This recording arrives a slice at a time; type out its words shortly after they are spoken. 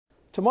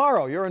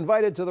Tomorrow, you're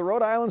invited to the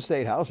Rhode Island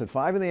State House at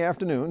 5 in the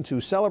afternoon to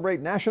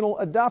celebrate National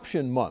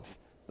Adoption Month.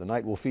 The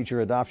night will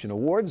feature adoption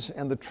awards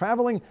and the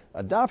traveling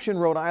Adoption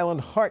Rhode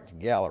Island Heart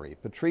Gallery.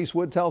 Patrice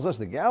Wood tells us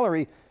the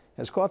gallery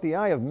has caught the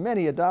eye of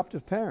many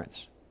adoptive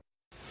parents.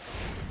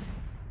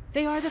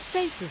 They are the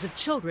faces of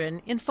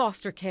children in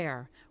foster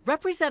care,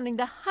 representing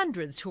the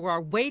hundreds who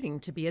are waiting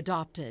to be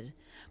adopted.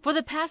 For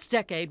the past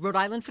decade, Rhode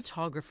Island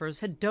photographers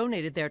had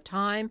donated their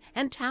time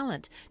and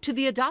talent to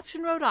the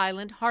Adoption Rhode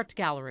Island Heart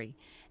Gallery,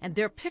 and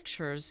their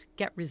pictures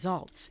get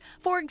results.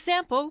 For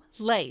example,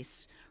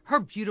 Lace. Her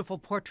beautiful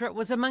portrait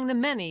was among the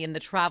many in the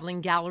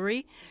traveling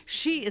gallery.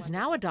 She is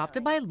now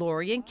adopted by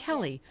Lori and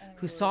Kelly,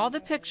 who saw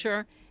the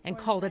picture and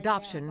called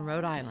Adoption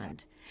Rhode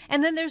Island.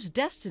 And then there's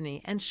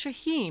Destiny and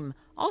Shaheem,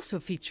 also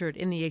featured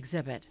in the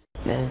exhibit.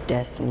 That's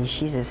Destiny.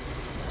 She's a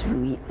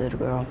sweet little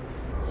girl.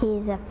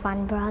 He's a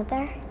fun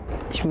brother.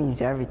 She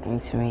means everything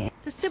to me.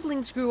 The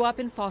siblings grew up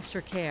in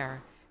foster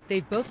care.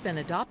 They've both been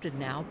adopted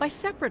now by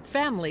separate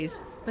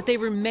families, but they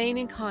remain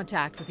in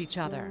contact with each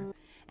other.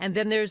 And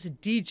then there's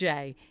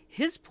DJ.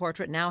 His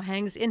portrait now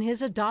hangs in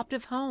his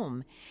adoptive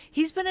home.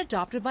 He's been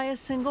adopted by a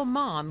single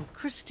mom,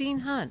 Christine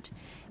Hunt,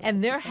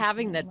 and they're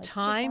having the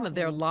time of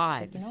their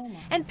lives.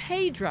 And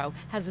Pedro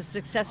has a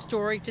success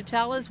story to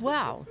tell as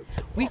well.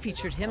 We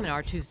featured him in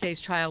our Tuesday's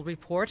Child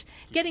Report,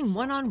 getting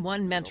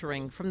one-on-one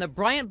mentoring from the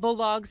Bryant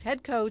Bulldogs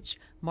head coach,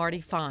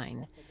 Marty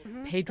Fine.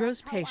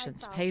 Pedro's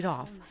patience paid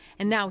off,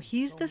 and now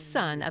he's the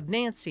son of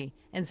Nancy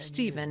and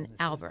Stephen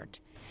Albert.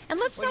 And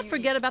let's not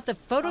forget about the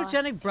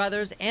photogenic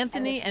brothers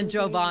Anthony and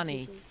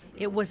Giovanni.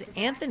 It was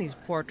Anthony's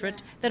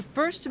portrait that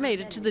first made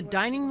it to the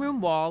dining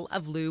room wall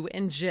of Lou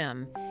and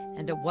Jim.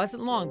 And it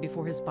wasn't long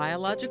before his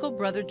biological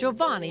brother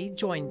Giovanni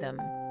joined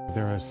them.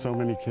 There are so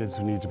many kids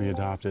who need to be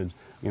adopted,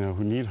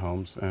 who need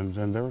homes.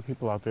 And there are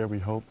people out there, we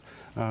hope,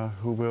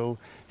 who will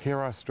hear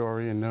our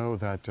story and know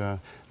that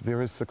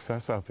there is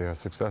success out there,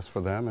 success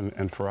for them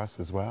and for us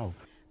as well.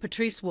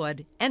 Patrice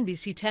Wood,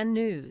 NBC 10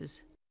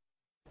 News.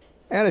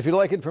 And if you'd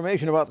like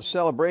information about the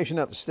celebration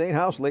at the State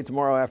House late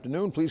tomorrow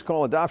afternoon, please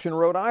call Adoption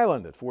Rhode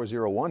Island at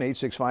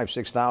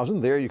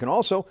 401-865-6000. There you can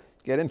also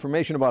get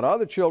information about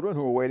other children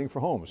who are waiting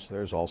for homes.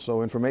 There's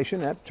also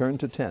information at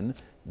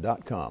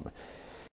turnto10.com.